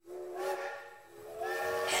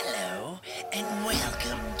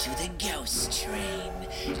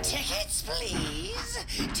Please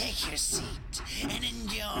take your seat and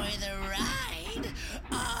enjoy the ride.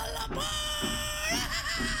 All aboard!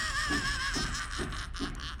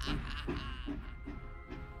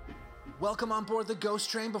 Welcome on board the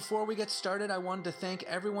Ghost Train. Before we get started, I wanted to thank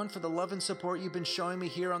everyone for the love and support you've been showing me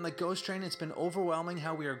here on the Ghost Train. It's been overwhelming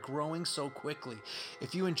how we are growing so quickly.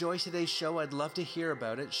 If you enjoy today's show, I'd love to hear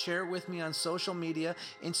about it. Share it with me on social media,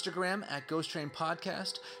 Instagram at Ghost Train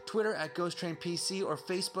Podcast, Twitter at Ghost Train PC, or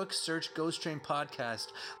Facebook, search Ghost Train Podcast.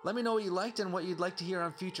 Let me know what you liked and what you'd like to hear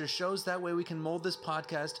on future shows. That way we can mold this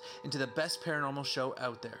podcast into the best paranormal show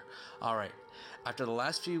out there. All right. After the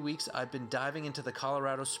last few weeks, I've been diving into the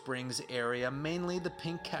Colorado Springs area, mainly the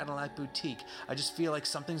Pink Cadillac Boutique. I just feel like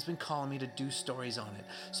something's been calling me to do stories on it.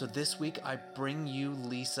 So this week, I bring you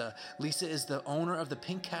Lisa. Lisa is the owner of the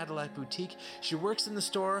Pink Cadillac Boutique. She works in the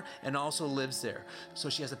store and also lives there. So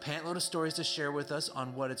she has a pantload of stories to share with us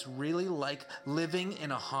on what it's really like living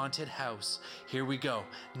in a haunted house. Here we go.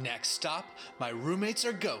 Next stop, my roommates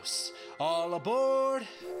are ghosts. All aboard!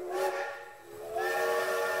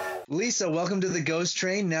 Lisa, welcome to the Ghost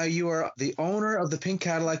Train. Now you are the owner of the Pink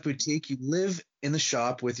Cadillac Boutique. You live in the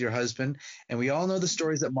shop with your husband, and we all know the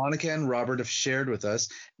stories that Monica and Robert have shared with us.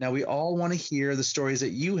 Now we all want to hear the stories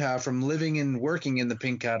that you have from living and working in the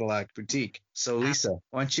Pink Cadillac Boutique. So Lisa,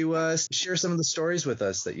 why don't you share some of the stories with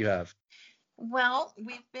us that you have? Well,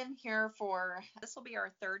 we've been here this will be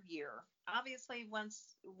our third year. Obviously, when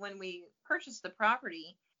we purchased the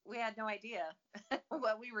property, we had no idea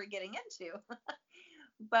what we were getting into.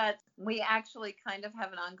 But we actually kind of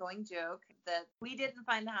have an ongoing joke that we didn't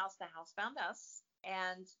find the house found us.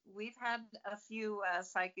 And we've had a few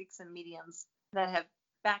psychics and mediums that have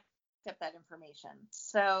backed up that information.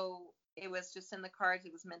 So it was just in the cards.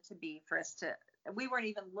 It was meant to be for us we weren't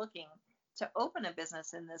even looking to open a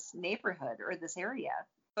business in this neighborhood or this area.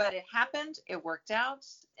 But it happened. It worked out.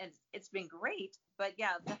 And it's been great. But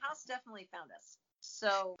yeah, the house definitely found us.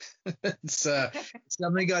 So it's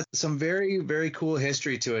definitely got some very, very cool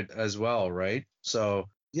history to it as well, right? So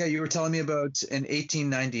yeah, you were telling me about in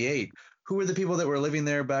 1898. Who were the people that were living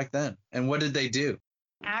there back then, and what did they do?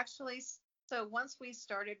 Actually, so once we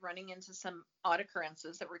started running into some odd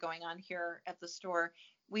occurrences that were going on here at the store,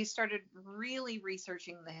 we started really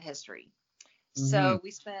researching the history. Mm-hmm. So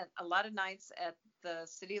we spent a lot of nights at the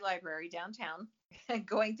city library downtown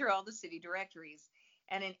going through all the city directories.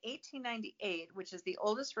 And in 1898, which is the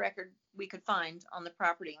oldest record we could find on the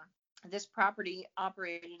property, this property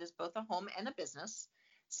operated as both a home and a business,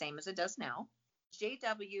 same as it does now.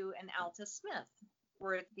 J.W. and Alta Smith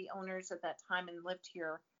were the owners at that time and lived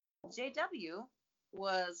here. J.W.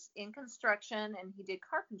 was in construction and he did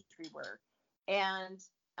carpentry work. And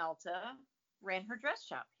Alta ran her dress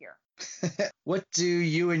shop here. What do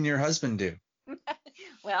you and your husband do?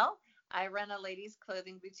 Well, I run a ladies'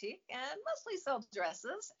 clothing boutique and mostly sell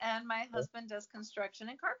dresses, and my husband does construction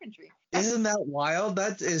and carpentry. Isn't that wild?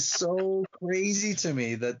 That is so crazy to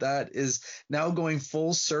me that is now going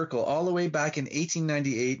full circle all the way back in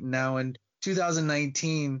 1898, now in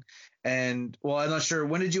 2019. And, well, I'm not sure.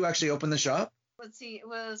 When did you actually open the shop? Let's see. It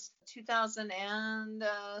was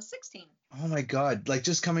 2016. Oh, my God. Like,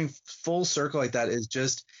 just coming full circle like that is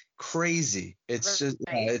just crazy. It's just,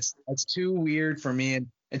 it's too weird for me.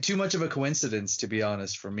 And too much of a coincidence, to be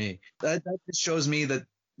honest, for me. That just shows me that,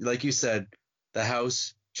 like you said, the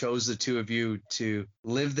house chose the two of you to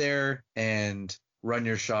live there and run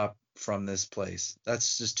your shop from this place.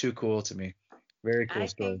 That's just too cool to me. Very cool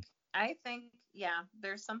story. I think, yeah,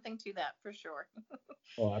 there's something to that for sure.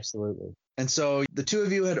 Oh, absolutely. And so the two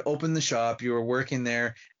of you had opened the shop, you were working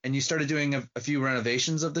there, and you started doing a few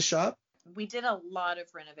renovations of the shop? We did a lot of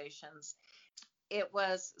renovations. The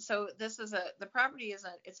property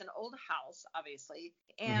it's an old house, obviously,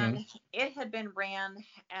 and It had been ran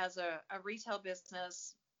as a retail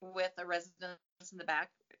business with a residence in the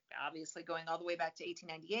back, obviously going all the way back to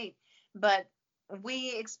 1898. But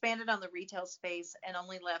we expanded on the retail space and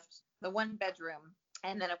only left the one bedroom,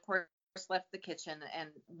 and then of course left the kitchen and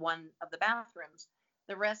one of the bathrooms.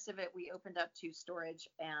 The rest of it we opened up to storage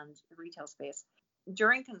and retail space.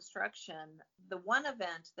 During construction, the one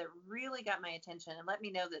event that really got my attention and let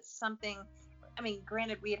me know that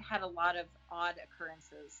granted, we had a lot of odd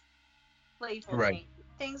occurrences, playful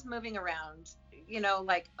things moving around,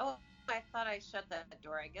 like, oh, I thought I shut that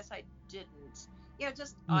door. I guess I didn't.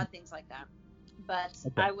 Just odd things like that. But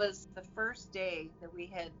I was the first day that we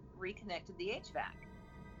had reconnected the HVAC.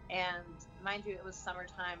 And mind you, it was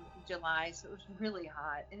summertime, July, so it was really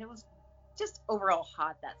hot. And it was just overall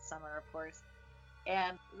hot that summer, of course.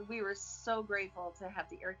 And we were so grateful to have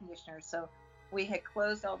the air conditioner. So we had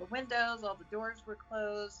closed all the windows, all the doors were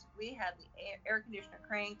closed. We had the air conditioner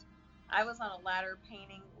cranked. I was on a ladder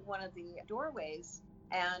painting one of the doorways,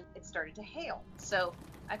 and it started to hail. So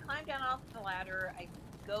I climbed down off the ladder. I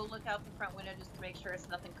go look out the front window just to make sure it's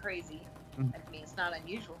nothing crazy. Mm. I mean, it's not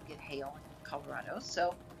unusual to get hail in Colorado,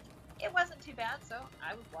 so it wasn't too bad. So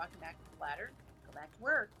I was walking back to the ladder, go back to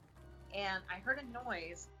work, and I heard a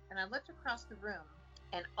noise, and I looked across the room,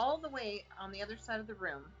 and all the way on the other side of the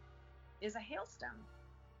room is a hailstone,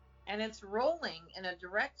 and it's rolling in a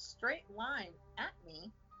direct straight line at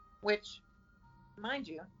me, which, mind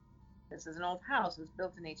you, this is an old house. It was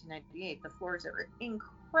built in 1898. The floors are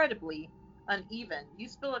incredibly uneven. You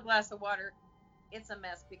spill a glass of water, it's a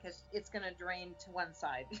mess because it's going to drain to one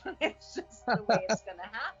side. It's just the way it's going to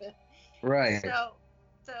happen. Right.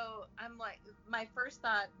 So I'm like, my first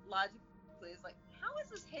thought logically is like, how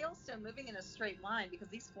is this hailstone moving in a straight line? Because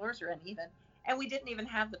these floors are uneven. And we didn't even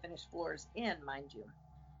have the finished floors in, mind you.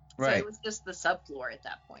 Right. So it was just the subfloor at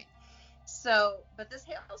that point. So, but this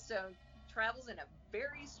hailstone travels in a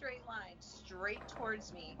very straight line straight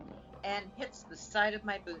towards me and hits the side of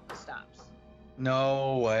my boot and stops.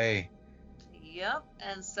 No way. Yep.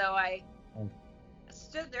 And so I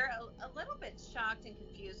stood there a little bit shocked and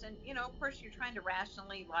confused. And, you know, of course, you're trying to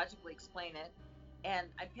rationally, logically explain it. And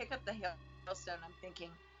I pick up the hailstone. I'm thinking,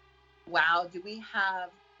 wow, do we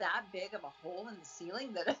have that big of a hole in the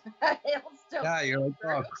ceiling that a hailstone? Yeah, you're like,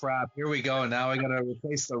 oh crap, here we go. Now I gotta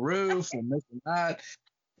replace the roof and this and that.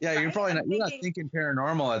 Yeah, Right? you're probably not. You're not thinking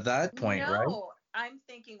paranormal at that point, no, right? I'm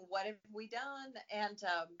thinking, what have we done? And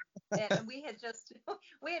we had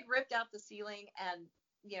ripped out the ceiling and,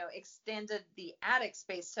 you know, extended the attic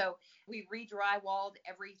space. So we re-drywalled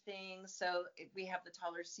everything. So we have the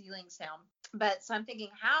taller ceilings now. But so I'm thinking,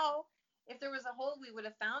 how, if there was a hole, we would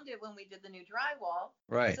have found it when we did the new drywall.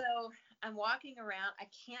 Right. So I'm walking around. I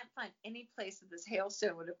can't find any place that this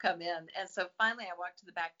hailstone would have come in. And so finally I walked to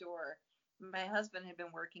the back door. My husband had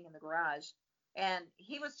been working in the garage, and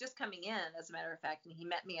he was just coming in, as a matter of fact, and he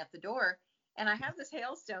met me at the door. And I have this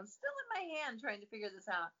hailstone still in my hand trying to figure this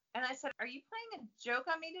out. And I said, are you playing a joke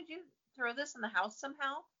on me? Did you throw this in the house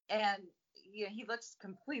somehow? And you know, he looks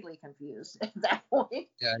completely confused at that point.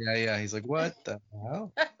 Yeah. He's like, what the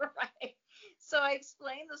hell? Right. So I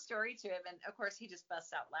explained the story to him, and of course he just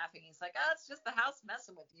busts out laughing. He's like, oh, it's just the house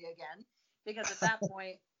messing with you again. Because at that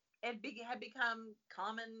point, it had become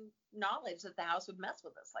common knowledge that the house would mess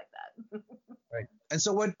with us like that. Right. And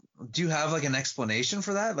so what, do you have like an explanation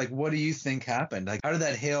for that? Like, what do you think happened? Like, how did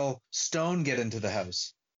that hailstone get into the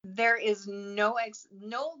house? There is no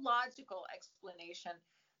logical explanation.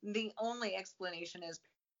 The only explanation is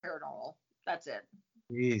paranormal. That's it.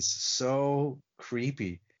 Jeez, so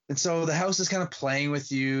creepy. And so the house is kind of playing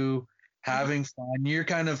with you, having fun. You're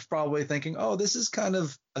kind of probably thinking, oh, this is kind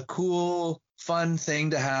of a cool, fun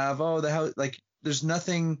thing to have. Oh, the house, like, there's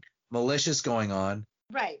nothing malicious going on.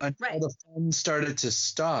 Right. Until the fun started to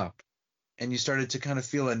stop, and you started to kind of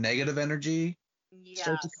feel a negative energy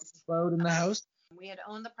start to come out in the house. We had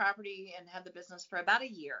owned the property and had the business for about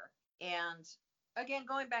a year. And again,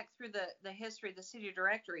 going back through the history of the city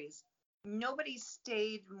directories, nobody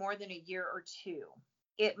stayed more than a year or two.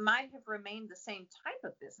 It might have remained the same type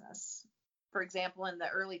of business. For example, in the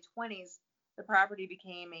early 20s, the property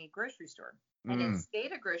became a grocery store. And it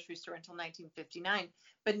stayed a grocery store until 1959,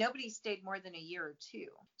 but nobody stayed more than a year or two.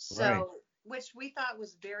 So, which we thought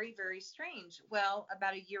was very, very strange. Well,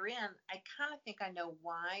 about a year in, I kind of think I know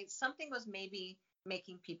why. Something was maybe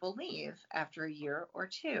making people leave after a year or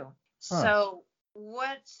two. So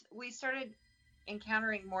what we started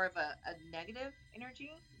encountering more of a negative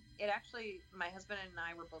energy. It actually, my husband and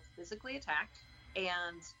I were both physically attacked,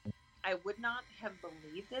 and I would not have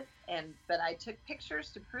believed it, but I took pictures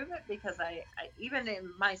to prove it, because I even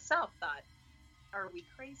in myself thought, are we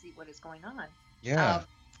crazy? What is going on? Yeah.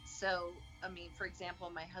 So, I mean, for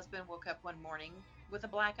example, my husband woke up one morning with a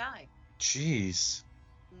black eye. Jeez.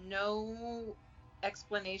 No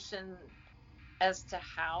explanation as to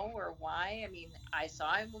how or why. I mean, I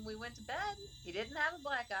saw him when we went to bed. He didn't have a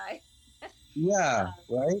black eye. Yeah,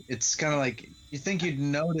 right? It's kind of like, you think you'd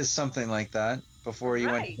notice something like that before you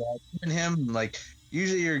went to bed. Even him, like,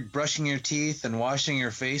 usually you're brushing your teeth and washing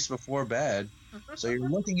your face before bed. So you're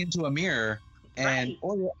looking into a mirror, and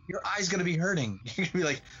your eye's going to be hurting. You're going to be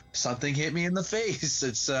like, something hit me in the face.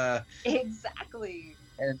 It's exactly.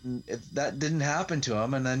 And if that didn't happen to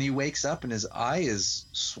him, and then he wakes up and his eye is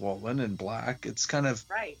swollen and black, it's kind of,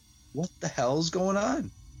 what the hell's going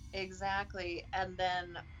on? Exactly. And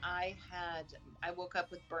then I woke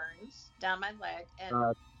up with burns down my leg,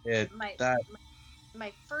 and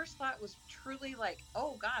my first thought was truly like,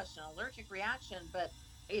 oh gosh, an allergic reaction, but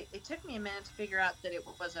it took me a minute to figure out that it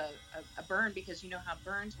was a burn, because you know how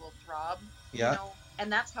burns will throb, Yeah.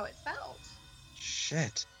 and that's how it felt.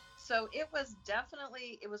 Shit. So it was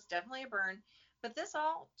definitely a burn, but this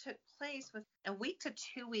all took place with a week to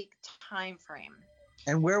 2 week time frame.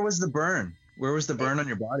 And where was the burn? Where was the burn on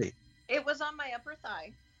your body? It was on my upper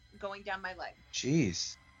thigh, going down my leg.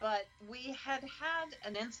 Jeez. But we had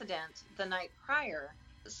an incident the night prior.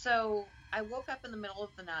 So I woke up in the middle of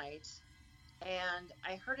the night and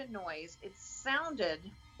I heard a noise. It sounded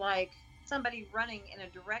like somebody running in a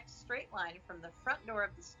direct straight line from the front door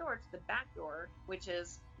of the store to the back door, which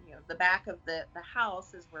is, the back of the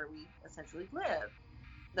house is where we essentially live.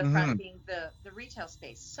 The front being the retail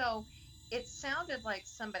space. So it sounded like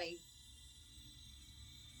somebody,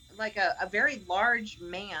 like a very large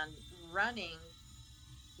man running,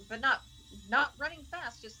 but not running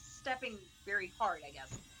fast, just stepping very hard, I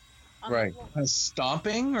guess. Right. Kind of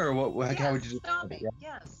stomping, or what? Yes, how would you stomping? Yeah.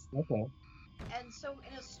 Yes. Okay. And so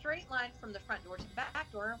in a straight line from the front door to the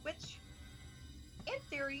back door, which in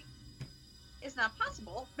theory is not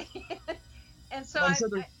possible. And so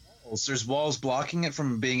there's walls blocking it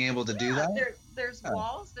from being able to do that. There's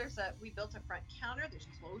walls. We built a front counter. There's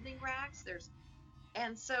clothing racks.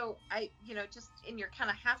 And so just in your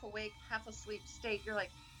kind of half awake, half asleep state, you're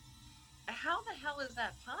like, how the hell is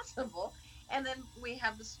that possible? And then we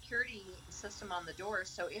have the security system on the door.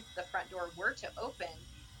 So if the front door were to open,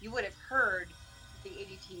 you would have heard the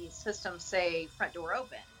ADT system say front door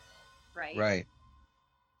open, right? Right.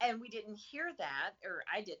 And we didn't hear that, or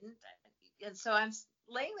I didn't. And so I'm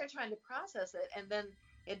laying there trying to process it. And then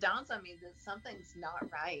it dawns on me that something's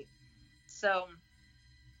not right. So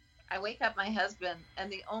I wake up my husband,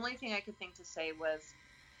 and the only thing I could think to say was,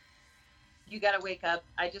 you got to wake up.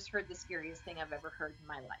 I just heard the scariest thing I've ever heard in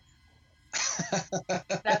my life.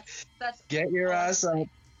 That's Get your ass up.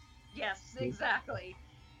 Yes, exactly.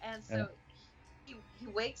 And so he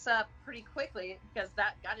wakes up pretty quickly, because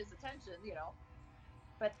that got his attention,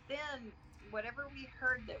 But then whatever we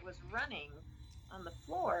heard that was running on the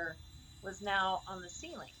floor was now on the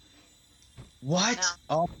ceiling. What?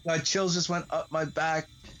 Now, oh my God, chills just went up my back.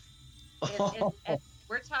 And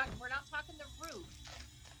we're not talking the roof.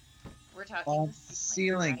 We're talking the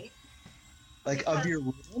ceiling. Right? Like because, of your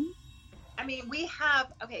room? I mean, we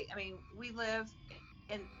live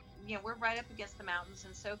in, we're right up against the mountains.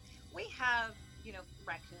 And so we have,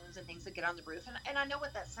 raccoons and things that get on the roof. And I know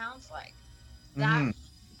what that sounds like.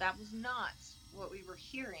 That was not what we were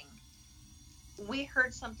hearing. We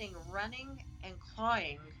heard something running and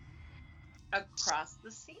clawing across the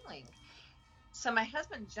ceiling. So my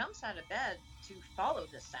husband jumps out of bed to follow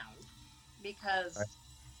this sound, because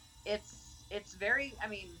it's very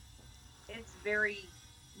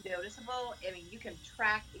noticeable. I mean, you can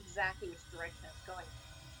track exactly which direction it's going.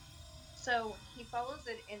 So he follows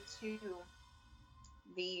it into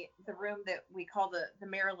the room that we call the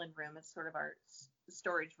Maryland room. It's sort of our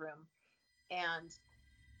storage room. And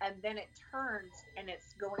then it turns and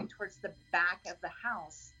it's going towards the back of the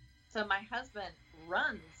house. So my husband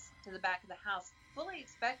runs to the back of the house, fully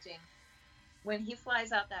expecting, when he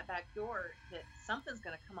flies out that back door, that something's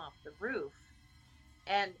going to come off the roof.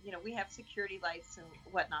 And, we have security lights and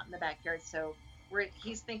whatnot in the backyard. So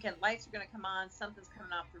he's thinking lights are going to come on, something's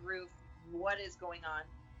coming off the roof. What is going on?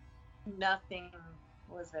 Nothing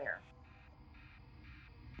was there.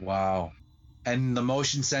 Wow. And the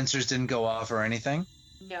motion sensors didn't go off or anything?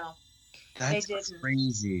 No. That's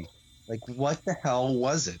crazy. Like, what the hell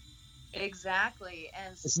was it? Exactly.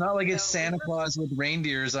 And it's not like it's Santa Claus with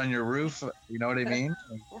reindeers on your roof. You know what I mean?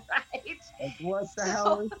 Right. Like, what the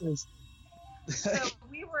hell is this? So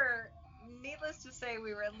we were, needless to say,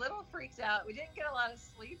 we were a little freaked out. We didn't get a lot of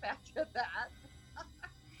sleep after that.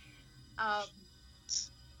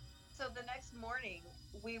 So the next morning,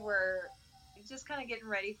 we were just kind of getting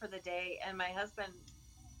ready for the day, and my husband,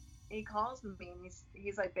 he calls me and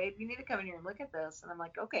he's like, babe, you need to come in here and look at this. And I'm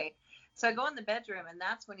like, okay. So I go in the bedroom, and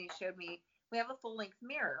that's when he showed me we have a full-length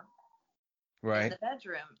mirror in the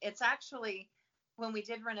bedroom. It's actually, when we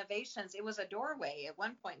did renovations, it was a doorway at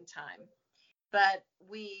one point in time, but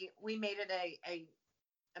we made it a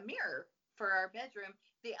mirror for our bedroom.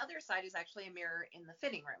 The other side is actually a mirror in the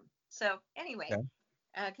fitting room. So anyway,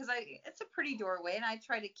 because it's a pretty doorway, and I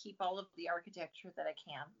try to keep all of the architecture that I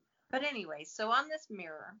can. But anyway, so on this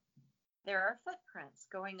mirror, there are footprints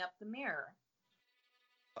going up the mirror.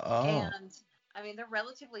 Oh. And I mean, they're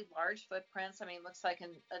relatively large footprints. I mean, it looks like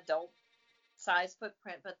an adult size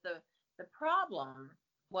footprint, but the problem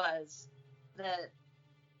was that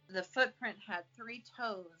the footprint had 3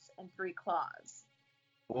 toes and 3 claws.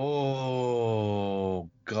 Oh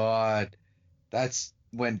God, that's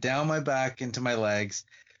went down my back into my legs.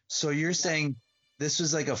 So you're Yeah. saying this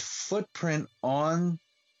was like a footprint on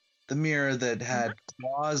the mirror that had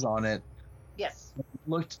claws on it, Yes.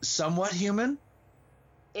 looked somewhat human?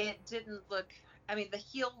 It didn't look. I mean, the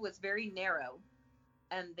heel was very narrow,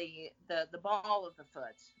 and the ball of the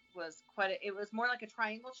foot was it was more like a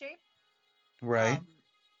triangle shape. Right.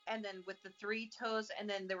 And then with the 3 toes, and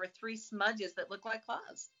then there were 3 smudges that looked like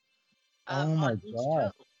claws. Oh my on each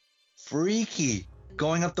God. toe. Freaky.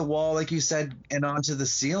 Going up the wall, like you said, and onto the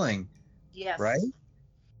ceiling. Yes. Right?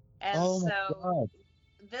 And Oh my so God.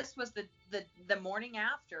 this was the morning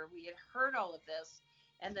after we had heard all of this,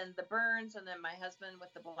 and then the burns, and then my husband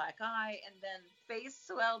with the black eye, and then face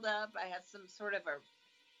swelled up. I had some sort of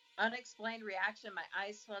a unexplained reaction. My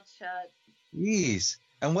eyes swelled shut. Jeez.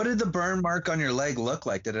 And what did the burn mark on your leg look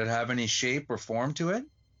like? Did it have any shape or form to it?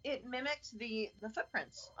 It mimicked the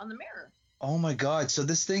footprints on the mirror. Oh my God. So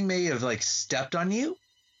this thing may have like stepped on you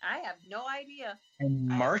I have no idea.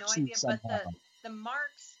 and I have marked no you idea. somehow. But the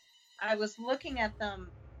marks, I was looking at them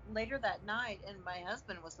later that night, and my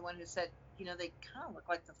husband was the one who said, they kind of look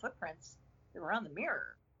like the footprints that were on the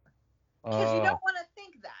mirror. Because you Oh, don't want to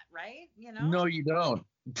think that, right? no, you don't.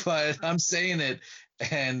 But I'm saying it,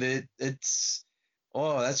 and it's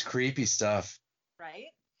that's creepy stuff. Right?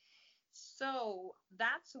 So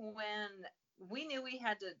that's when we knew we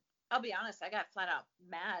had to. I'll be honest, I got flat out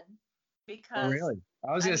mad Oh, because really?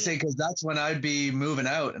 I was I gonna say mean, because that's when I'd be moving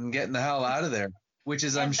out and getting the hell out of there, which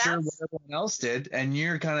is I'm and sure what that's everyone else did, and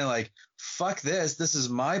you're kind of like, fuck this. This is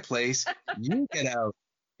my place. You get out.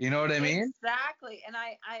 You know what I mean? exactly. And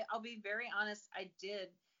I'll be very honest,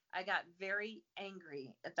 I got very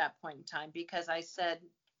angry at that point in time because I said,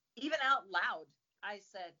 even out loud, I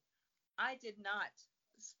said, I did not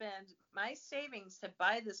spend my savings to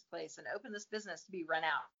buy this place and open this business to be rent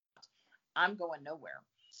out. I'm going nowhere.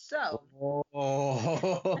 So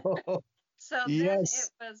Oh, then yes.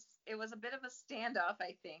 it was a bit of a standoff,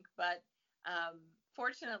 I think, but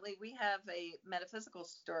fortunately we have a metaphysical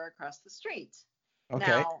store across the street. Okay.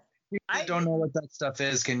 Now, People I that don't know didn't. what that stuff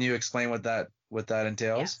is. Can you explain what that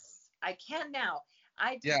entails? Yes, I can now.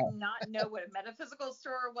 I did Yeah. not know what a metaphysical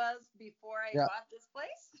store was before I Yeah. bought this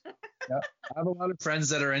place. Yeah. I have a lot of friends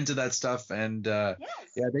that are into that stuff, and Yes.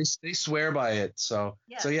 yeah, they swear by it. So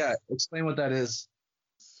Yes. yeah, explain what that is.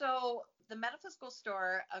 So the metaphysical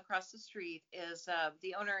store across the street is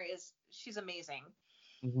the owner she's amazing.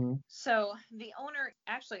 Mm-hmm. So the owner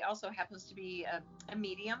actually also happens to be a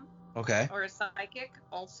medium Okay. or a psychic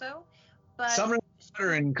also, but Summer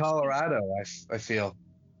water in Colorado, I feel.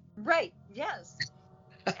 right, yes,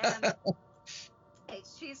 and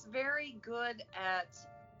she's very good at.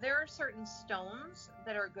 There are certain stones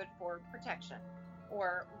that are good for protection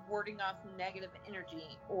or warding off negative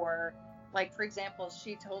energy, or like for example,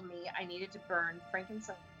 she told me I needed to burn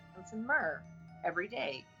frankincense and myrrh every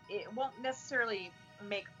day. It won't necessarily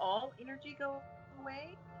make all energy go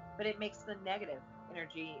away, but it makes the negative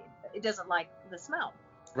energy. It doesn't like the smell.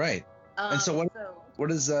 Right. And so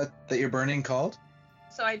what is that you're burning called?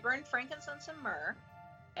 So I burn frankincense and myrrh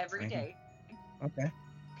every day. Okay.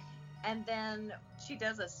 And then she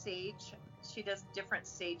does she does different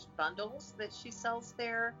sage bundles that she sells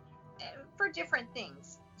there for different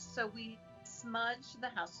things. So we smudge the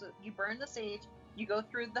house. So you burn the sage, you go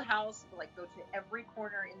through the house, like go to every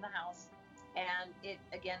corner in the house, and it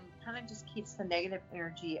again kind of just keeps the negative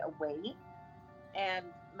energy away. And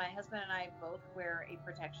my husband and I both wear a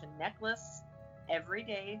protection necklace every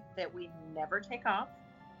day that we never take off.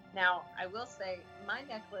 Now, I will say my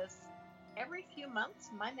necklace, every few months,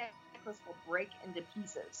 my necklace will break into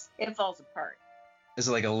pieces. It falls apart. Is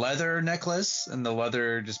it like a leather necklace and the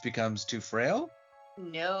leather just becomes too frail?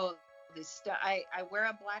 No, I wear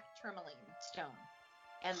a black tourmaline stone,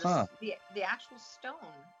 and the actual stone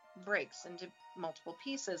breaks into multiple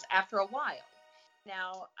pieces after a while.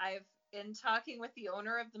 Now, in talking with the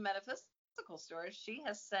owner of the metaphysical store, she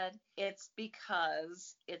has said it's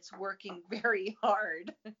because it's working very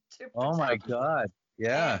hard to protect. Oh my God.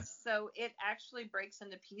 Yeah. And so it actually breaks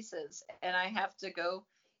into pieces, and I have to go,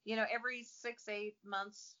 every 6-8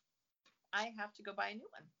 months, I have to go buy a new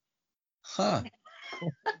one. Huh.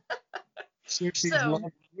 She's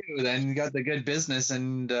loving you. Then you got the good business,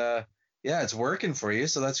 and it's working for you.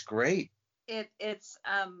 So that's great. It's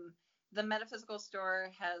the metaphysical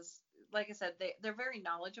store has, like I said, they're very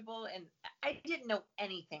knowledgeable, and I didn't know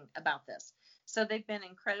anything about this, so they've been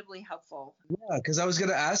incredibly helpful. Yeah, because I was going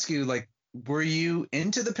to ask you, like, were you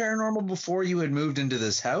into the paranormal before you had moved into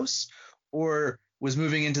this house, or was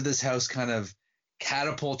moving into this house kind of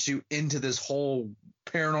catapult you into this whole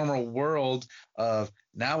paranormal world of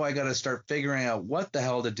now I got to start figuring out what the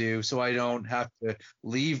hell to do so I don't have to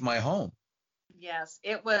leave my home. Yes,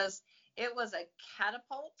 it was a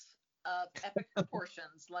catapult of epic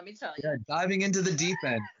proportions, let me tell you. Yeah, diving into the deep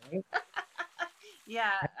end. Right?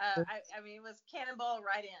 Yeah, I mean, it was cannonball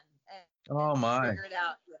right in Oh my. figure it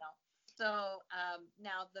out, you know. So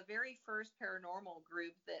now the very first paranormal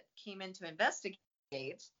group that came in to investigate,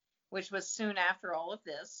 which was soon after all of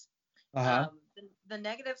this, Uh-huh. the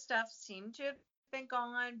negative stuff seemed to have been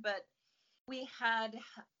gone, but we had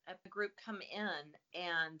a group come in,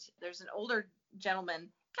 and there's an older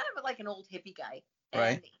gentleman, kind of like an old hippie guy, and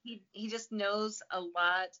Right. he just knows a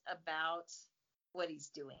lot about what he's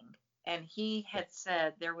doing. And he had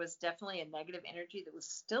said there was definitely a negative energy that was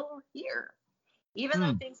still here, even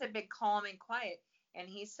though Hmm. things had been calm and quiet. And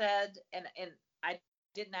he said, and I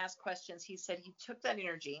didn't ask questions. He said he took that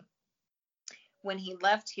energy when he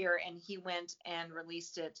left here and he went and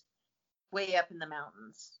released it way up in the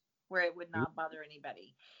mountains where it would not bother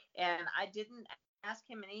anybody. And I didn't ask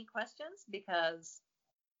him any questions because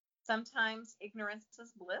sometimes ignorance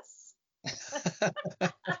is bliss.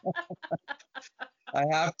 I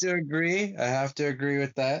have to agree. I have to agree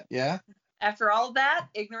with that. Yeah. After all that,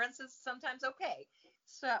 ignorance is sometimes okay.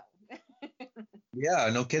 So, Yeah,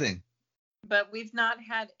 no kidding. but we've not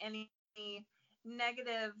had any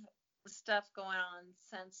negative stuff going on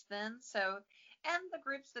since then. So, and the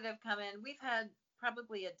groups that have come in, we've had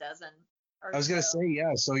probably a dozen or I was gonna so. say,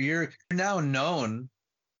 yeah. So you're now known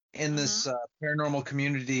in this Mhm. paranormal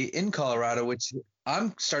community in Colorado, which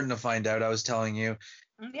I'm starting to find out. I was telling you,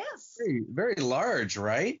 Yes, very, very large,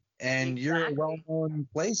 right? And you're a exactly. well-known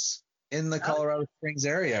place in the Oh, Colorado Springs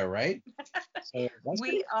area, right? So that's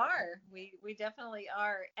pretty. we are. We definitely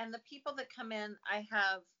are. And the people that come in, I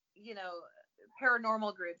have, you know,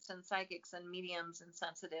 paranormal groups and psychics and mediums and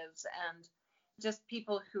sensitives and just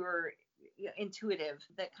people who are intuitive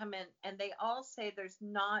that come in, and they all say there's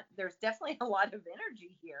definitely a lot of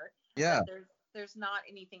energy here, Yeah, but there's not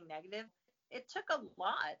anything negative. It took a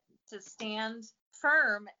lot to stand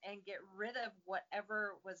firm and get rid of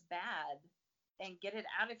whatever was bad and get it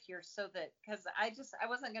out of here, so that, because I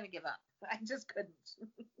wasn't going to give up. I just couldn't.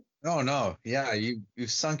 no, no, yeah,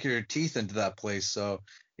 you've sunk your teeth into that place, so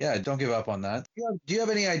yeah, don't give up on that. Do you have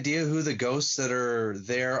any idea who the ghosts that are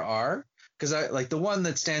there are? Because I like the one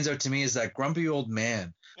that stands out to me is that grumpy old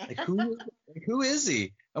man. Like who is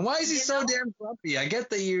he? And why is he You so know, damn grumpy? I get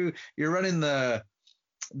that you're running the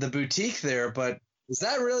boutique there, but is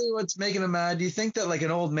that really what's making him mad? Do you think that like an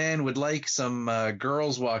old man would like some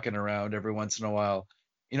girls walking around every once in a while?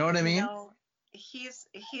 You know what I you mean? know, he's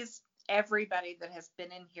everybody that has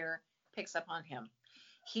been in here picks up on him.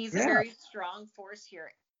 He's a Yeah. very strong force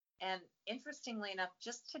here. And interestingly enough,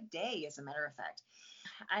 just today, as a matter of fact,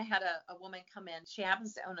 I had a woman come in. She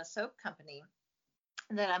happens to own a soap company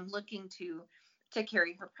that I'm looking to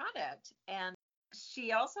carry her product. And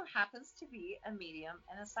she also happens to be a medium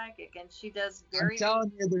and a psychic, and she does I'm very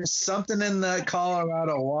telling you, there's something in that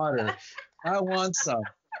Colorado water. I want some.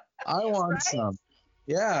 I want right. some.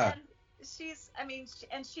 Yeah. And I mean,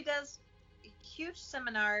 and she does huge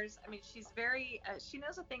seminars. I mean, she's very, she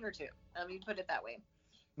knows a thing or two. Let me put it that way.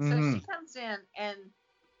 So Hmm. she comes in and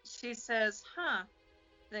she says, "Huh,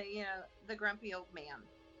 the grumpy old man."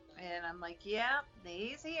 And I'm like, "Yeah,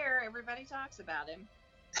 he's here. Everybody talks about him."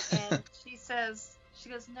 And she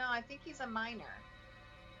goes, "No, I think he's a minor."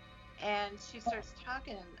 And she starts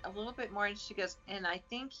talking a little bit more, and she goes, "And I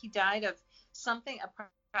think he died of something, a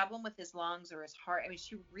problem with his lungs or his heart." I mean,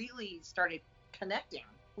 she really started connecting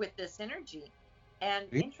with this energy. And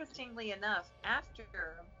interestingly enough, after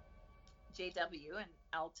JW and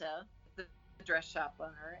Alta, the dress shop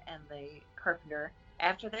owner and the carpenter,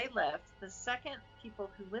 after they left, the second people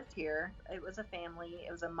who lived here, it was a family,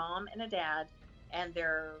 it was a mom and a dad and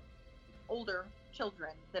their older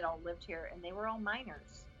children that all lived here, and they were all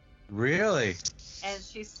minors. Really? And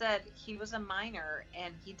she said he was a minor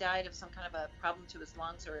and he died of some kind of a problem to his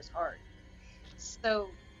lungs or his heart. So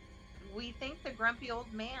we think the grumpy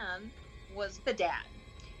old man was the dad,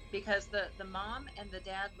 because the mom and the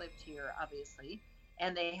dad lived here, obviously,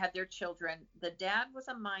 and they had their children. The dad was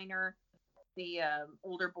a minor. The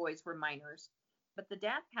older boys were minors, but the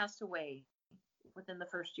dad passed away within the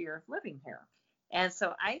first year of living here. And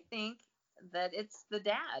so I think that it's the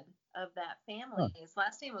dad of that Huh. family. His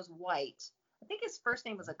last name was White. I think his first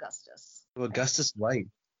name was Augustus. Augustus White.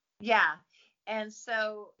 Yeah. And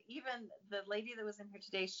so even the lady that was in here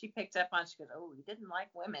today, she picked up on, she goes, "Oh, he didn't like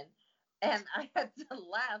women." And I had to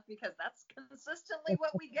laugh because that's consistently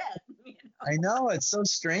what we get, you I know, it's so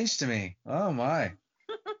strange to me. Oh my.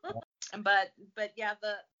 know. But yeah,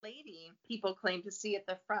 lady people claim to see at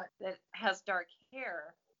the front that has dark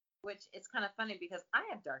hair, which it's kind of funny because I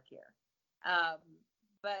have dark hair.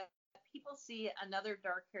 But people see another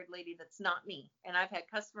dark haired lady that's not me. And I've had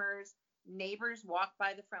customers, neighbors walk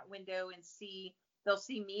by the front window and they'll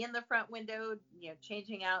see me in the front window,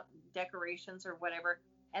 changing out decorations or whatever.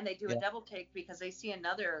 And they do a Yeah. double take because they see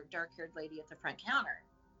another dark haired lady at the front counter.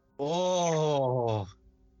 Oh.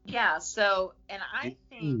 Yeah. So, and I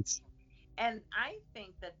think Jeez.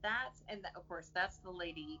 of course, that's the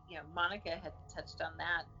lady, Monica had touched on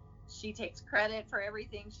that. She takes credit for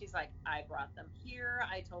everything. She's like, I brought them here.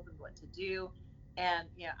 I told them what to do. And,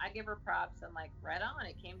 I give her props. I'm like, right on.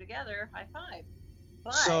 It came together. High five.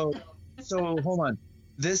 So, But so hold on.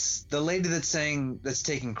 The lady that's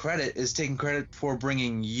taking credit is taking credit for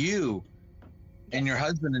bringing you and your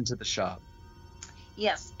husband into the shop.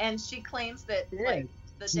 yes. And she claims that, Yeah. like,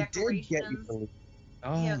 the She did get you decorations, to.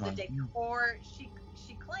 Oh the my. decor, she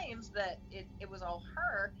claims that it was all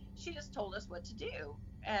her. She just told us what to do.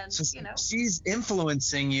 And, So she's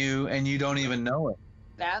influencing you and you don't even know it.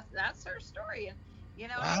 that's her story. And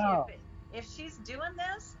Wow. hey, if she's doing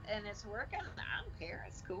this and it's working, I don't care.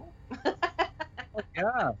 It's cool.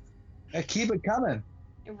 Yeah. Keep it coming.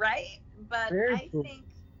 Right? But Very I cool.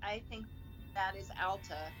 think that is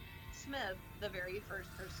Alta Smith, the very first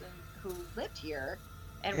person who lived here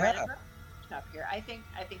and Yeah. rented her shop here. I think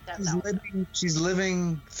that's She's Alta. she's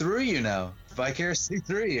living through you now, vicariously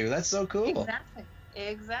through you. That's so cool.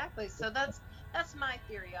 Exactly. So that's my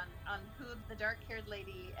theory on who the dark-haired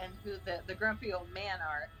lady and who the grumpy old man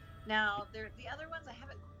are. Now, the other ones I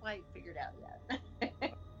haven't quite figured out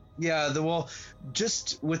yet. Yeah, well,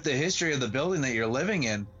 just with the history of the building that you're living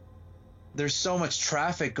in, there's so much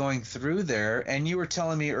traffic going through there. And you were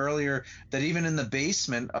telling me earlier that even in the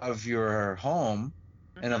basement of your home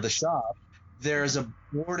and of the shop, there's a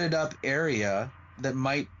boarded up area that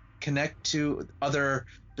might connect to other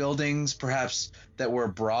buildings, perhaps that were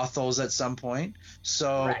brothels at some point.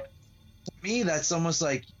 So Right. to me, that's almost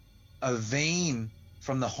like a vein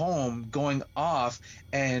from the home going off.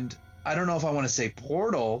 And I don't know if I want to say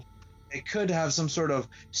portal. It could have some sort of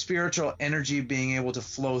spiritual energy being able to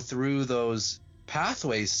flow through those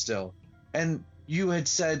pathways still. And you had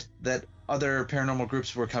said that other paranormal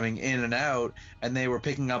groups were coming in and out and they were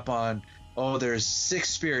picking up on, oh, there's 6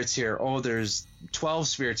 spirits here, oh, there's 12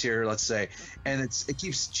 spirits here, let's say. And it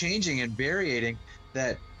keeps changing and varying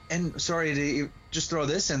that. And sorry to just throw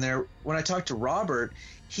this in there, when I talked to Robert,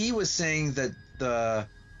 he was saying that the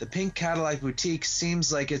Pink Cadillac Boutique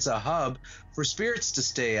seems like it's a hub for spirits to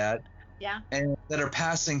stay at. Yeah. And that are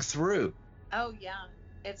passing through. Oh yeah.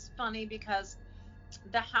 It's funny because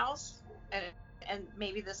the house, and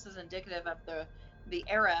maybe this is indicative of the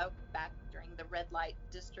era back during the red light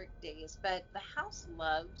district days, but the house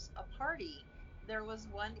loves a party. There was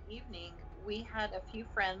one evening we had a few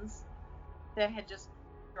friends that had just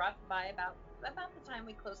dropped by about the time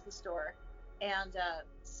we closed the store. And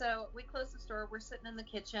so we closed the store. We're sitting in the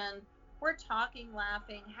kitchen. We're talking,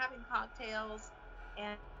 laughing, having cocktails.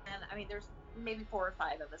 And I mean, there's maybe 4 or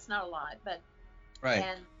 5 of us, not a lot. But Right.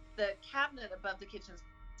 and the cabinet above the kitchen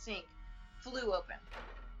sink flew open.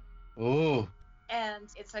 Oh. And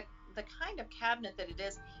it's like the kind of cabinet that it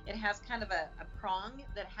is, it has kind of a prong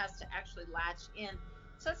that has to actually latch in.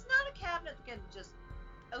 So it's not a cabinet that can just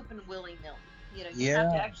open willy-nilly. You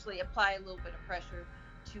have to actually apply a little bit of pressure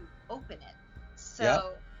to open it.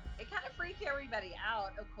 So it kind of freaked everybody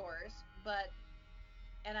out, of course,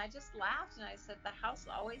 and I just laughed and I said, the house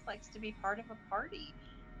always likes to be part of a party.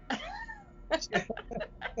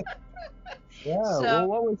 Yeah. So,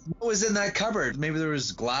 well, what was in that cupboard? Maybe there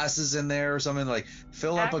was glasses in there or something, like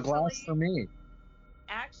fill up a glass for me.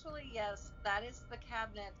 Actually, yes, that is the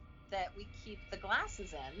cabinet that we keep the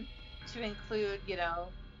glasses in, to include,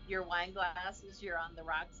 your wine glasses, your on the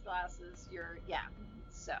rocks glasses,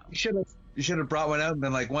 so. You should have brought one out and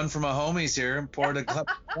been like, one for my homies here, and poured a cup.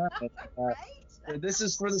 Right? This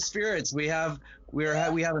is for the spirits. We have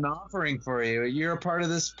an offering for you. You're a part of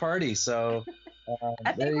this party, so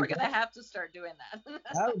I think we're gonna have to start doing that.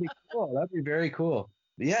 That would be cool. That'd be very cool.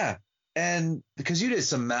 Yeah, and because you did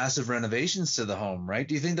some massive renovations to the home, right?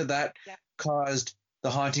 Do you think that caused the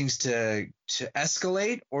hauntings to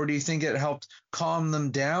escalate, or do you think it helped calm them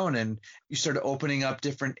down and you started opening up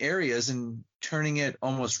different areas and turning it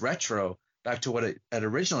almost retro back to what it had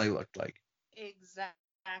originally looked like?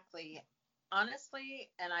 Exactly. Honestly,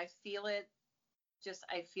 and I feel it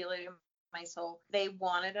in my soul. They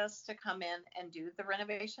wanted us to come in and do the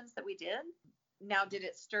renovations that we did. Now, did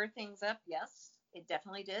it stir things up? Yes, it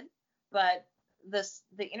definitely did. But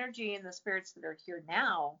the energy and the spirits that are here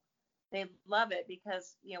now They love it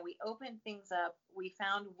because, we opened things up. We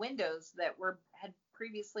found windows that had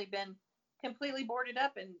previously been completely boarded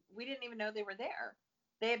up, and we didn't even know they were there.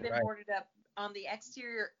 They had been Right. boarded up on the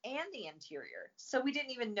exterior and the interior. So we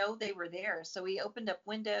didn't even know they were there. So we opened up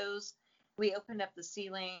windows, we opened up the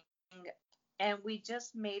ceiling, and we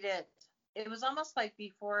just made it was almost like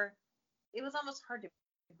before, it was almost hard to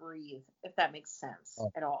breathe, if that makes sense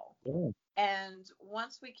at all. Yeah. And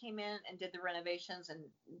once we came in and did the renovations and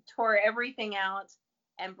tore everything out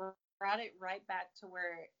and brought it right back to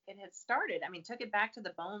where it had started. I mean, took it back to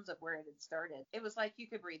the bones of where it had started. It was like you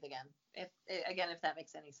could breathe again. If that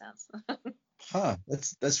makes any sense. Huh.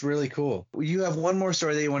 That's really cool. You have one more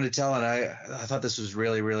story that you wanted to tell, and I thought this was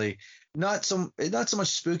really, really not so much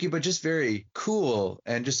spooky, but just very cool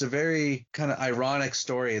and just a very kind of ironic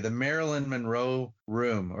story. The Marilyn Monroe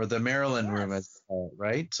room, or the Marilyn room,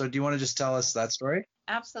 right? So do you want to just tell us that story?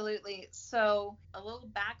 Absolutely. So a little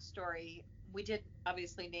backstory. We did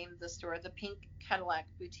obviously name the store the Pink Cadillac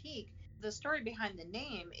Boutique. The story behind the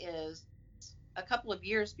name is a couple of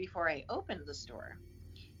years before I opened the store,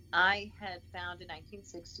 I had found a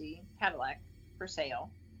 1960 Cadillac for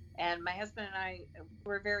sale, and my husband and I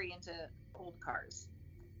were very into old cars.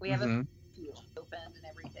 We have a few opened and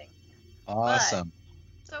everything. Awesome.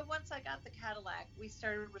 So once I got the Cadillac, we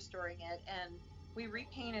started restoring it, and we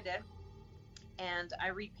repainted it, and I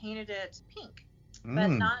repainted it pink, but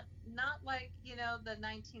not like the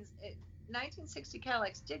 1960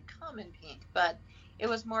 Cadillacs did come in pink, but it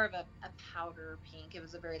was more of a powder pink. It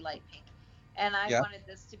was a very light pink. And I wanted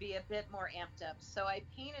this to be a bit more amped up. So I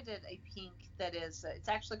painted it a pink that is, it's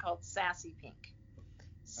actually called Sassy Pink.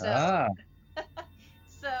 So,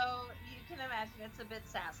 so you can imagine it's a bit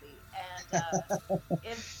sassy. And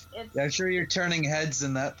it's I'm sure you're turning heads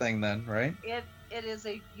in that thing then, right? It is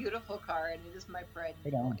a beautiful car, and it is my pride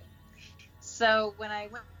and joy. So when I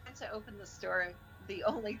went to open the store, the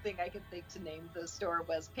only thing I could think to name the store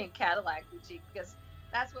was Pink Cadillac Boutique, because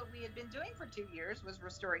that's what we had been doing for 2 years, was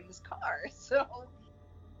restoring this car. So,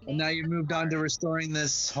 and now you moved on to restoring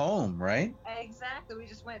this home, right? Exactly. We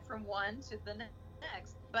just went from one to the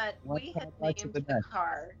next. But we had named the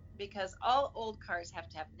car because all old cars have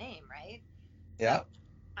to have a name, right? Yeah. So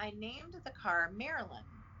I named the car Marilyn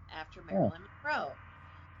after Marilyn Monroe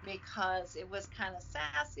because it was kind of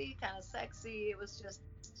sassy, kind of sexy. It was just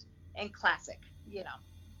and classic,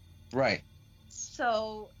 Right.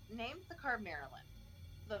 So named the car Marilyn.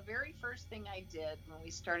 The very first thing I did when we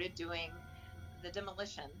started doing the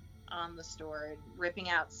demolition on the store and ripping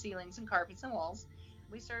out ceilings and carpets and walls,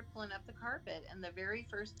 we started pulling up the carpet, and the very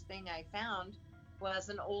first thing I found was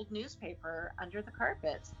an old newspaper under the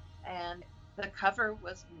carpet, and the cover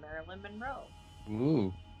was Marilyn Monroe.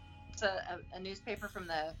 Ooh. It's a newspaper from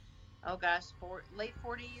the late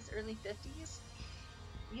 40s, early 50s.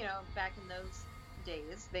 Back in those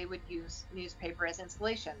days, they would use newspaper as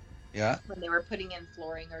insulation. Yeah. When they were putting in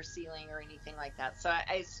flooring or ceiling or anything like that. So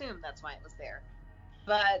I assume that's why it was there.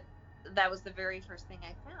 But that was the very first thing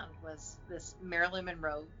I found, was this Marilyn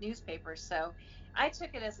Monroe newspaper. So I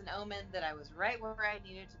took it as an omen that I was right where I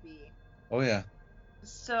needed to be. Oh, yeah.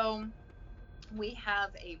 So we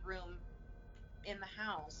have a room in the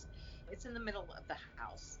house. It's in the middle of the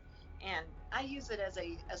house. And I use it as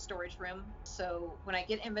a storage room. So when I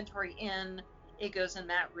get inventory in, it goes in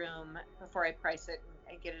that room before I price it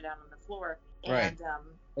and get it out on the floor. Right. And,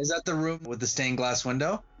 is that the room with the stained glass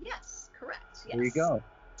window? Yes, correct. Yes. There you go.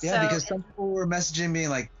 Yeah, because some people were messaging me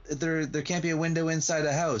like, there can't be a window inside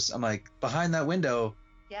a house. I'm like, behind that window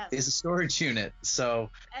is a storage unit. So.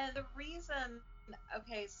 And the reason,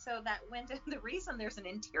 so that window, the reason there's an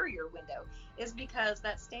interior window is because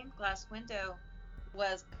that stained glass window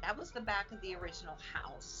was the back of the original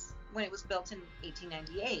house when it was built in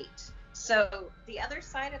 1898. So the other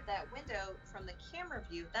side of that window from the camera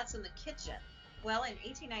view, that's in the kitchen. Well, in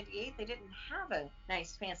 1898, they didn't have a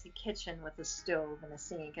nice fancy kitchen with a stove and a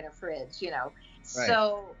sink and a fridge, Right.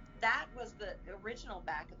 So that was the original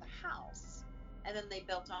back of the house. And then they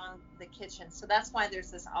built on the kitchen. So that's why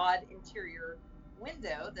there's this odd interior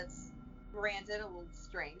window that's granted a little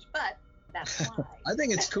strange, but that's why. I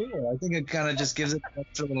think it's cool. I think it kind of just gives it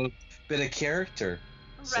a little bit of character.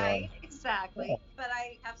 Right, exactly. Yeah. But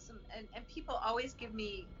I have some, and people always give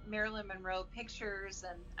me Marilyn Monroe pictures,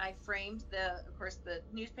 and I framed of course, the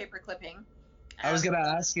newspaper clipping. I was going to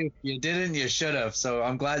ask you if you didn't, you should have. So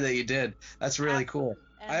I'm glad that you did. That's really cool.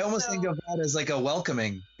 And I almost think of that as like a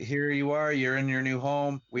welcoming. Here you are, you're in your new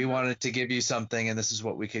home. We wanted to give you something, and this is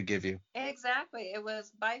what we could give you. Exactly. It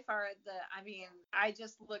was by far I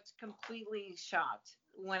just looked completely shocked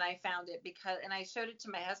when I found it, and I showed it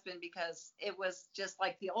to my husband because it was just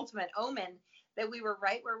like the ultimate omen that we were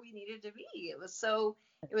right where we needed to be. It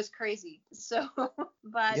was crazy. So,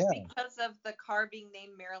 but Yeah. because of the car being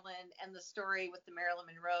named Marilyn and the story with the Marilyn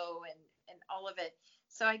Monroe and all of it,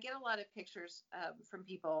 so I get a lot of pictures from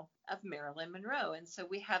people of Marilyn Monroe. And so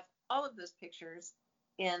we have all of those pictures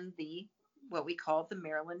in what we call the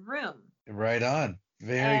Marilyn room. Right on.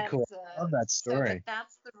 Very cool. Love that story. So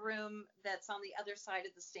that's the room that's on the other side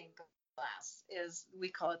of the stained glass. We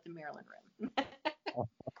call it the Marilyn room.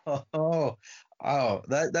 Oh,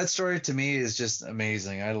 that story to me is just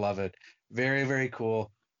amazing. I love it. Very, very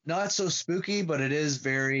cool. Not so spooky, but it is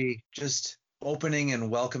very just opening and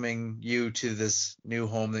welcoming you to this new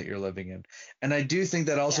home that you're living in. And I do think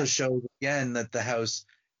that also shows again that the house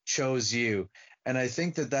chose you. And I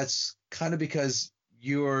think that that's kind of because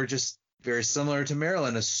you're just very similar to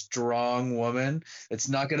Marilyn, a strong woman that's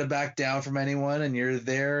not going to back down from anyone, and you're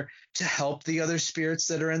there to help the other spirits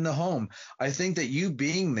that are in the home. I think that you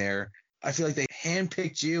being there, I feel like they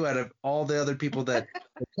handpicked you out of all the other people that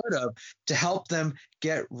they could have to help them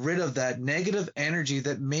get rid of that negative energy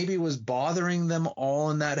that maybe was bothering them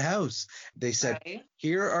all in that house. They said,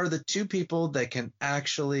 Here are the two people that can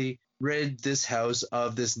actually rid this house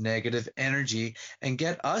of this negative energy and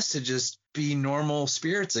get us to just be normal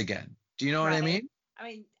spirits again. Do you know what I mean? I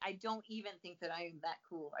mean, I don't even think that I am that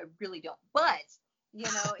cool. I really don't. But,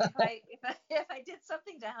 if I did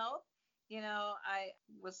something to help, I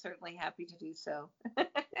was certainly happy to do so.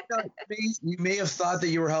 You may have thought that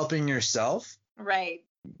you were helping yourself. Right.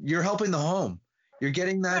 You're helping the home. You're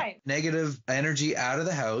getting that negative energy out of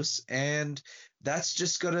the house, and that's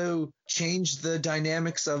just going to change the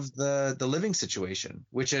dynamics of the living situation,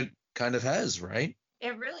 which it kind of has, right?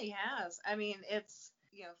 It really has. I mean, it's,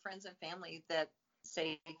 friends and family that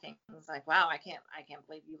say things like, wow, I can't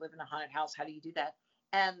believe you live in a haunted house. How do you do that?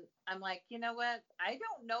 And I'm like, you know what? I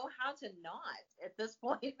don't know how to not at this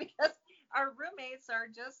point, because our roommates are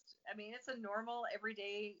just, it's a normal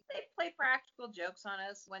everyday, they play practical jokes on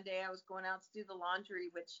us. One day I was going out to do the laundry,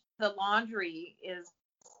 which the laundry is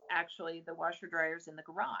actually the washer dryers in the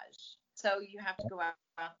garage. So you have to go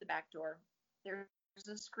out the back door. There's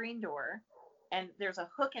a screen door and there's a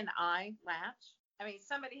hook and eye latch.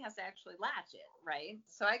 Somebody has to actually latch it, right?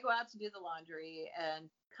 So I go out to do the laundry and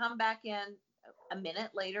come back in a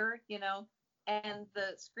minute later, and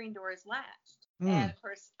the screen door is latched. And of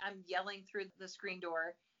course, I'm yelling through the screen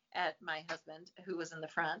door at my husband, who was in the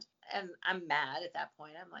front, and I'm mad at that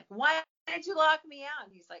point. I'm like, why did you lock me out?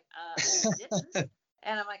 And he's like, I didn't.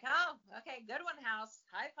 And I'm like, oh, okay, good one, house.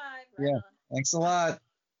 High five. Right on. Thanks a lot.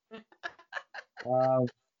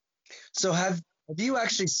 So have you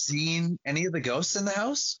actually seen any of the ghosts in the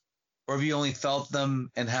house? Or have you only felt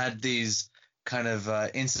them and had these kind of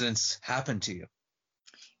incidents happen to you?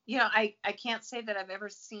 I can't say that I've ever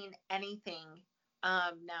seen anything.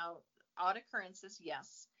 Now, odd occurrences,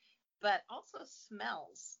 yes, but also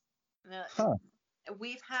smells.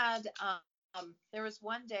 We've had, there was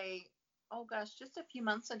one day, oh gosh, just a few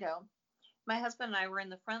months ago, my husband and I were in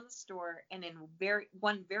the front of the store, and in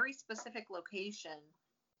one very specific location,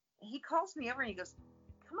 he calls me over and he goes,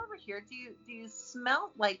 come over here. Do you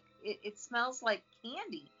smell like it smells like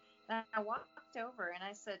candy? And I walked over and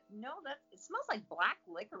I said, no, it smells like black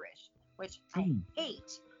licorice, which I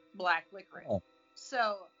hate black licorice. Oh.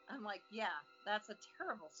 So I'm like, yeah, that's a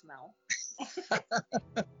terrible smell.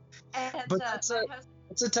 But that's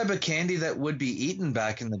a type of candy that would be eaten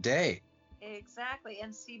back in the day. Exactly.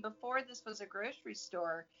 And see, before this was a grocery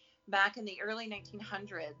store, back in the early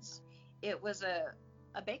 1900s, it was a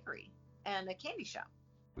bakery and a candy shop.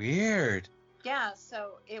 Weird. Yeah,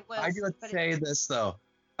 so it was. I do say this though.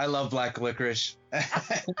 I love black licorice.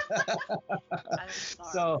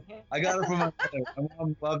 So I got it from my mother. My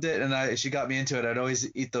mom loved it, and she got me into it. I'd always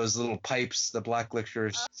eat those little pipes, the black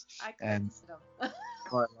licorice. I couldn't sit them.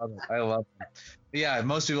 Oh, I love them. But yeah,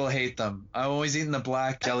 most people hate them. I'm always eating the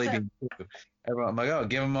black jelly bean too. Everyone, I'm like, oh,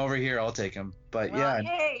 give them over here. I'll take them. But yeah.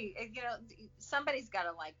 Hey, somebody's got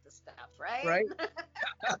to like the stuff, right? Right.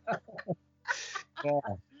 Yeah.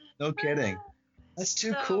 No kidding. That's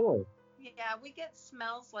too cool. Yeah, we get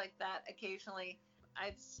smells like that occasionally.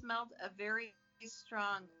 I've smelled a very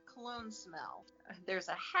strong cologne smell. There's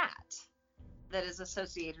a hat that is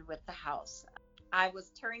associated with the house. I was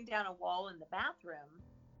tearing down a wall in the bathroom,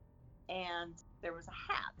 and there was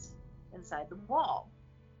a hat inside the wall.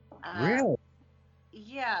 Really?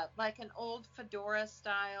 Yeah, like an old fedora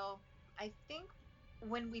style. I think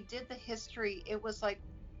when we did the history, it was like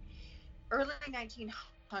early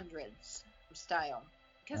 1900s style,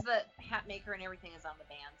 because the hat maker and everything is on the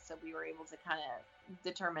band, so we were able to kind of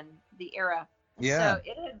determine the era. So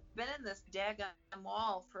it had been in this daggum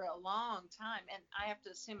wall for a long time, and I have to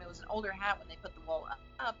assume it was an older hat when they put the wall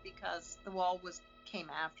up because the wall came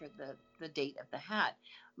after the date of the hat.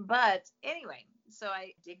 But anyway, so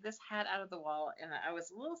I dig this hat out of the wall, and I was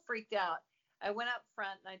a little freaked out. I went up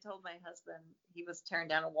front and I told my husband, he was tearing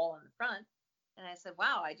down a wall in the front, and I said,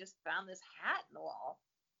 "Wow, I just found this hat in the wall."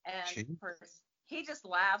 And of course, he just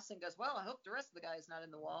laughs and goes, "Well, I hope the rest of the guy's not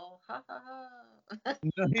in the wall." Ha ha ha.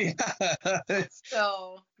 Yeah.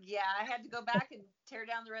 So yeah, I had to go back and tear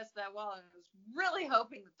down the rest of that wall, and I was really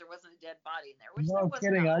hoping that there wasn't a dead body in there, which there No was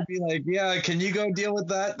kidding. not. I'd be like, yeah, can you go deal with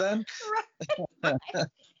that then? Right.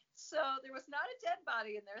 So there was not a dead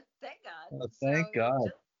body in there, thank God. Oh, thank God.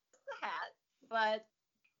 Just the hat, but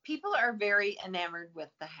people are very enamored with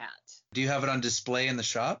the hat. Do you have it on display in the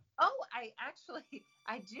shop? Oh,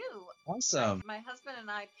 I do. Awesome. My husband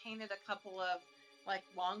and I painted a couple of like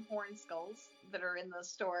longhorn skulls that are in the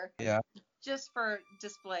store. Yeah. Just for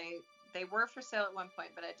display. They were for sale at one point,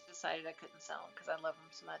 but I decided I couldn't sell them because I love them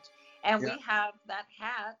so much. And we have that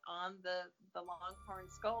hat on the longhorn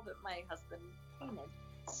skull that my husband painted.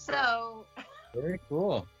 So very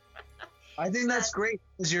cool. I think that's great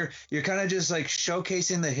because you're kind of just like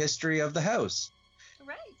showcasing the history of the house.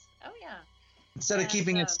 Right. Oh yeah. Instead of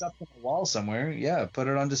keeping it stuck on the wall somewhere, put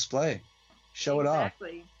it on display. Show it off.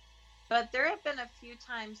 Exactly. But there have been a few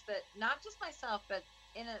times that not just myself, but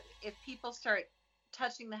if people start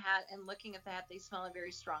touching the hat and looking at the hat, they smell a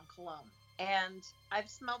very strong cologne. And I've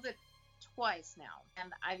smelled it twice now.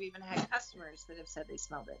 And I've even had customers that have said they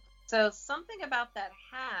smelled it. So something about that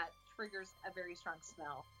hat triggers a very strong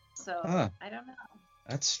smell. So I don't know.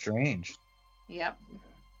 That's strange. Yep.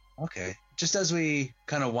 Okay. Just as we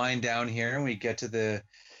kind of wind down here and we get to the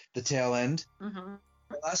tail end, the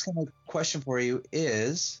last kind of question for you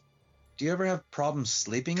is, do you ever have problems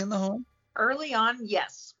sleeping in the home? Early on,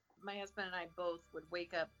 yes. My husband and I both would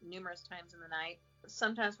wake up numerous times in the night.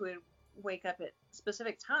 Sometimes we would wake up at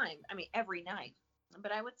specific time. I mean, every night.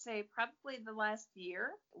 But I would say probably the last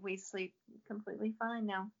year, we sleep completely fine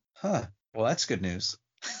now. Huh. Well, that's good news.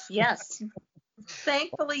 Yes.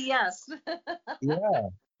 Thankfully, yes. Yeah.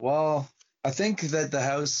 Well, I think that the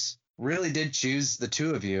house really did choose the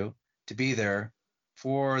two of you to be there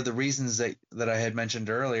for the reasons that I had mentioned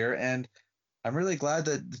earlier. And I'm really glad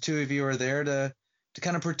that the two of you are there to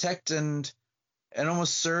kind of protect and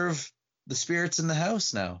almost serve the spirits in the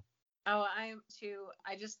house now. Oh, I am too.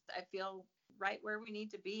 I feel right where we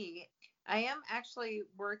need to be. I am actually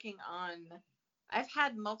working on, I've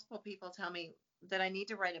had multiple people tell me that I need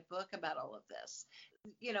to write a book about all of this,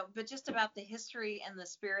 but just about the history and the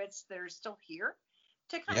spirits that are still here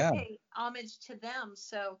to kind of pay homage to them.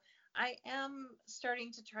 So I am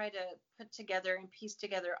starting to try to put together and piece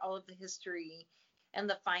together all of the history and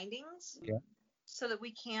the findings so that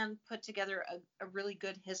we can put together a really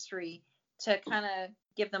good history to kind of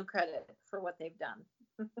give them credit for what they've done.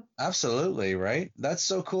 Absolutely, right? That's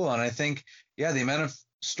so cool. And I think, the amount of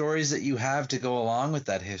stories that you have to go along with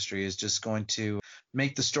that history is just going to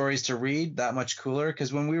make the stories to read that much cooler.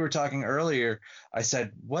 Because when we were talking earlier, I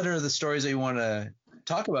said, what are the stories that you want to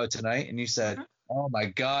talk about tonight? And you said, oh my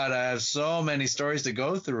God, I have so many stories to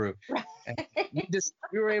go through. And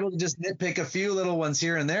we were able to just nitpick a few little ones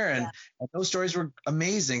here and there. And those stories were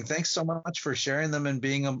amazing. Thanks so much for sharing them and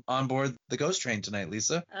being on board the Ghost Train tonight,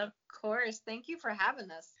 Lisa. Of course. Thank you for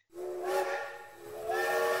having us.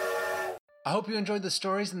 I hope you enjoyed the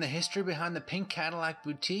stories and the history behind the Pink Cadillac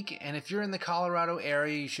Boutique, and if you're in the Colorado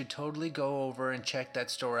area, you should totally go over and check that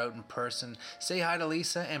store out in person, say hi to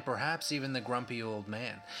Lisa, and perhaps even the grumpy old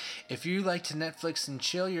man. If you like to Netflix and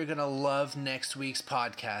chill, you're going to love next week's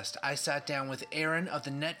podcast. I sat down with Aaron of the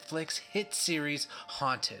Netflix hit series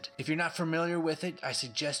Haunted. If you're not familiar with it, I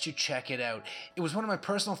suggest you check it out. It was one of my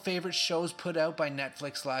personal favorite shows put out by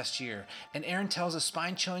Netflix last year, and Aaron tells a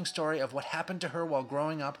spine-chilling story of what happened to her while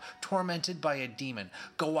growing up, tormented by a demon.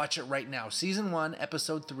 Go watch it right now. Season 1,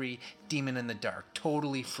 Episode 3, Demon in the Dark.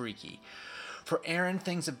 Totally freaky. For Aaron,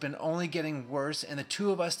 things have been only getting worse, and the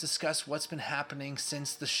two of us discuss what's been happening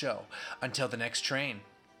since the show. Until the next train.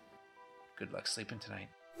 Good luck sleeping tonight.